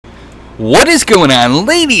What is going on,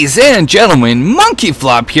 ladies and gentlemen?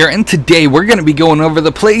 MonkeyFlop here, and today we're going to be going over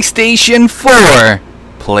the PlayStation 4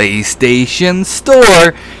 PlayStation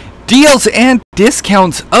Store deals and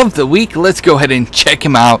discounts of the week. Let's go ahead and check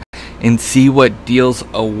them out and see what deals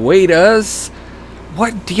await us.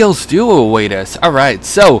 What deals do await us? Alright,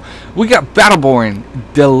 so we got Battleborn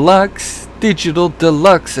Deluxe, Digital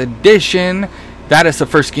Deluxe Edition. That is the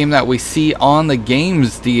first game that we see on the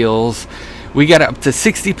games deals. We got up to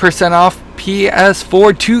 60% off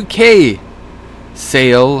PS4 2K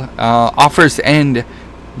sale. Offers end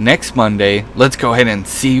next Monday. Let's go ahead and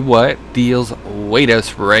see what deals await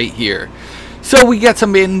us right here. So we got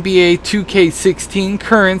some NBA 2K16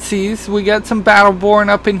 currencies. We got some Battleborn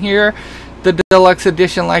up in here. The deluxe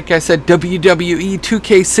edition, like I said, WWE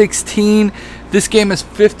 2K16. This game is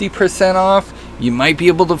 50% off. You might be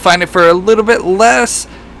able to find it for a little bit less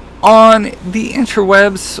on the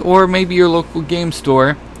interwebs or maybe your local game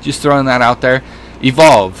store. Just throwing that out there.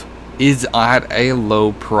 Evolve is at a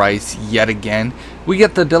low price yet again. We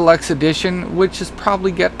get the deluxe edition, which is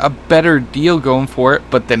probably get a better deal going for it,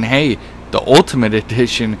 but then hey, the ultimate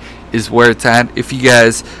edition is where it's at. If you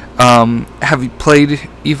guys have you played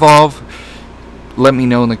Evolve, let me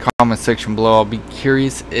know in the comment section below. I'll be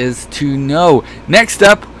curious as to know. Next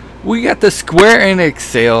up, we got the Square Enix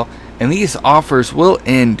sale, and these offers will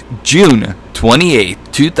end June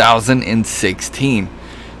 28th, 2016.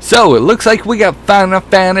 So it looks like we got Final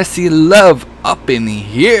Fantasy Love up in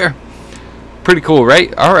here. Pretty cool,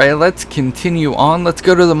 right? Alright, let's continue on. Let's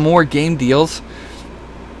go to the more game deals.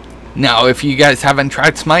 Now, if you guys haven't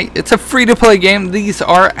tried Smite, it's a free-to-play game. These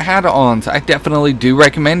are add-ons. I definitely do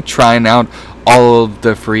recommend trying out all of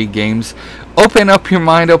the free games. Open up your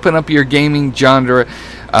mind, open up your gaming genre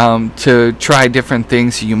to try different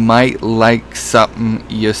things. You might like something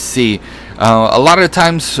you see. A lot of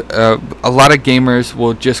times, a lot of gamers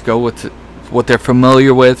will just go with what they're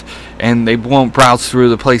familiar with, and they won't browse through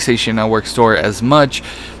the PlayStation Network store as much.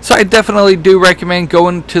 So I definitely do recommend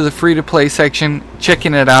going to the free-to-play section,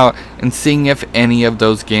 checking it out, and seeing if any of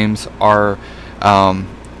those games are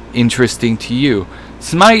interesting to you.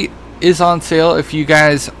 Smite is on sale. If you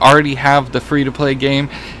guys already have the free-to-play game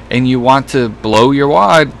and you want to blow your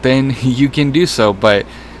wad, then you can do so, but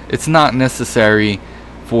it's not necessary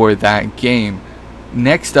for that game.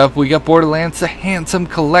 Next up, we got Borderlands, the Handsome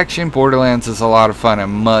Collection. Borderlands is a lot of fun, I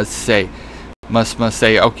must say. Must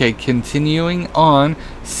say. Okay, continuing on,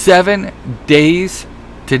 7 Days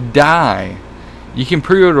to Die. You can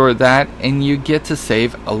pre-order that, and you get to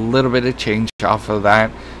save a little bit of change off of that,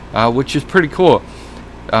 which is pretty cool.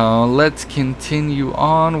 Let's continue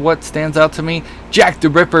on. What stands out to me? Jack the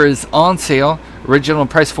Ripper is on sale. Original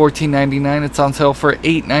price $14.99. It's on sale for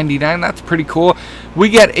 $8.99. That's pretty cool. We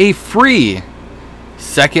get a free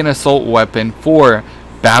second assault weapon for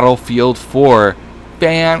Battlefield 4.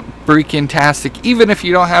 Fan-freaking-tastic. Even if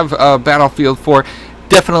you don't have Battlefield 4,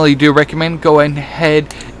 definitely do recommend going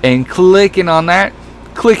ahead and clicking on that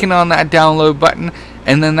download button,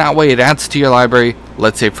 and then that way it adds to your library.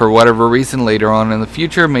 Let's say for whatever reason later on in the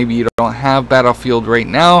future, maybe you don't have Battlefield right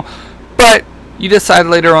now, but you decide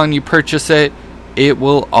later on you purchase it, it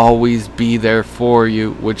will always be there for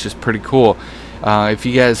you, which is pretty cool. If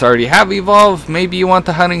you guys already have Evolve, maybe you want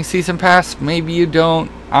the hunting season pass, maybe you don't,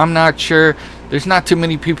 I'm not sure. There's not too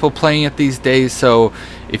many people playing it these days, so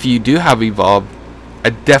if you do have Evolve, I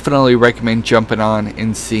definitely recommend jumping on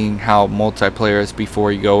and seeing how multiplayer is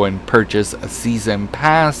before you go and purchase a season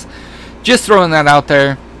pass. Just throwing that out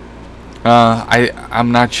there.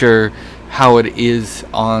 I'm not sure how it is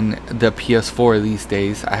on the PS4 these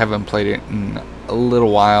days. I haven't played it in a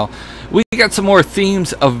little while. We got some more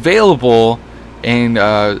themes available and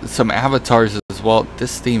some avatars as well.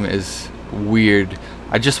 This theme is weird.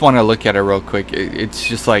 I just want to look at it real quick. It's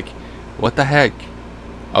just like, what the heck?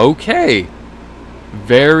 Okay.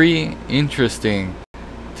 Very interesting,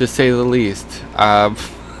 to say the least.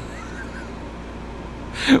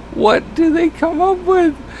 What do they come up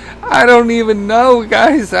with? I don't even know,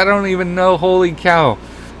 guys. I don't even know. Holy cow.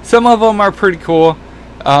 Some of them are pretty cool.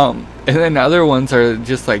 And then other ones are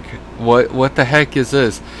just like, what the heck is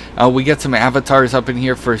this? We get some avatars up in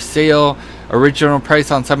here for sale. Original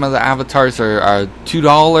price on some of the avatars are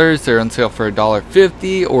 $2. They're on sale for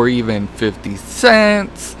 $1.50 or even 50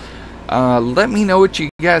 cents. Let me know what you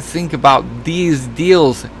guys think about these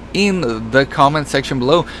deals in the comment section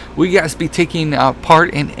below. Will you guys be taking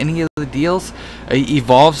part in any of the deals?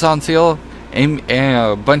 Evolve's on sale, and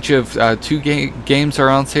a bunch of games are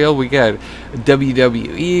on sale. We got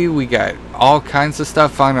WWE, we got all kinds of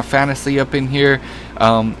stuff. Final Fantasy up in here.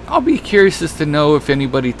 I'll be curious as to know if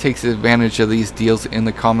anybody takes advantage of these deals in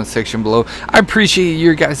the comment section below. I appreciate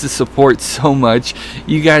your guys' support so much.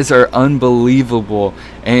 You guys are unbelievable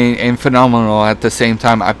and phenomenal at the same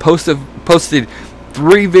time. I posted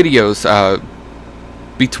 3 videos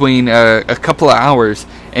between a couple of hours,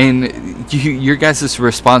 and your guys'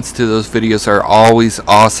 response to those videos are always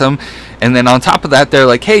awesome. And then on top of that, they're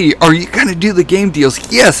like, hey, are you gonna do the game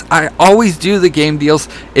deals? Yes, I always do the game deals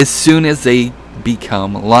as soon as they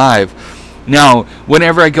become live. Now,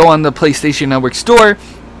 whenever I go on the PlayStation Network store,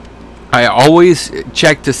 I always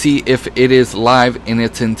check to see if it is live in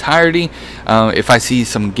its entirety. If I see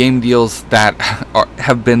some game deals that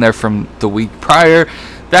have been there from the week prior,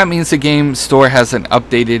 that means the game store hasn't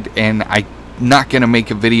updated, and I'm not going to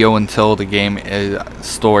make a video until the game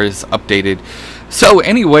store is updated. So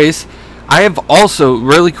anyways, I have also,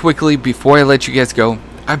 really quickly before I let you guys go,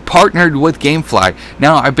 I partnered with GameFly.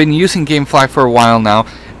 Now, I've been using GameFly for a while now,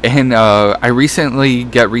 and I recently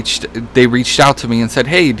they reached out to me and said,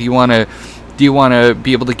 hey, do you want to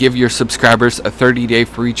be able to give your subscribers a 30-day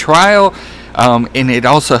free trial? And it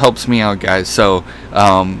also helps me out, guys. So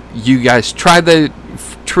you guys try the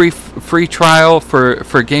free trial for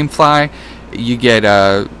GameFly. You get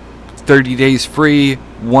 30 days free,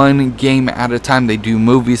 1 game at a time. They do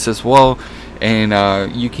movies as well,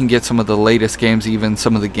 and you can get some of the latest games, even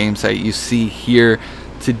some of the games that you see here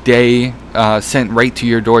today, sent right to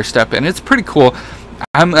your doorstep, and it's pretty cool.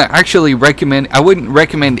 I wouldn't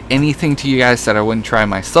recommend anything to you guys that I wouldn't try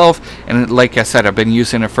myself, and like I said, I've been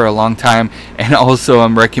using it for a long time, and also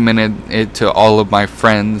I'm recommending it to all of my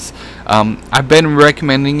friends. I've been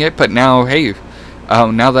recommending it, but now, hey,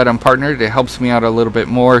 now that I'm partnered, it helps me out a little bit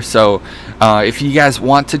more. So if you guys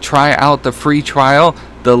want to try out the free trial,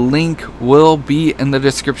 the link will be in the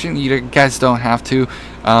description. You guys don't have to.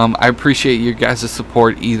 I appreciate your guys'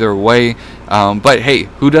 support either way. But hey,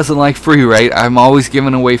 who doesn't like free, right? I'm always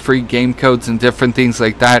giving away free game codes and different things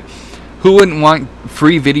like that. Who wouldn't want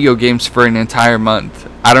free video games for an entire month?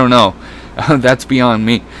 I don't know. That's beyond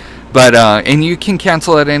me. But and you can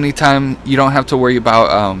cancel at any time. You don't have to worry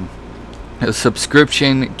about a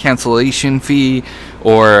subscription cancellation fee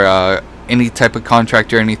or any type of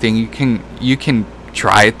contract or anything. You can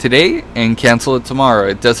try it today and cancel it tomorrow.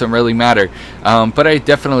 It doesn't really matter. But I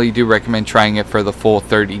definitely do recommend trying it for the full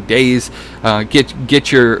 30 days.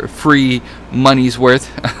 Get your free money's worth.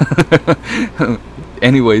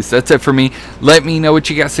 Anyways, that's it for me. Let me know what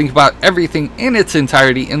you guys think about everything in its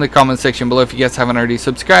entirety in the comment section below. If you guys haven't already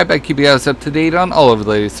subscribed, I keep you guys up to date on all of the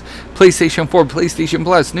latest PlayStation 4, PlayStation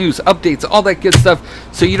Plus, news, updates, all that good stuff,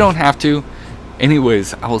 so you don't have to.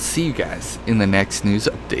 Anyways, I will see you guys in the next news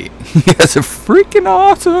update. You guys are freaking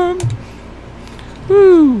awesome.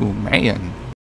 Ooh, man.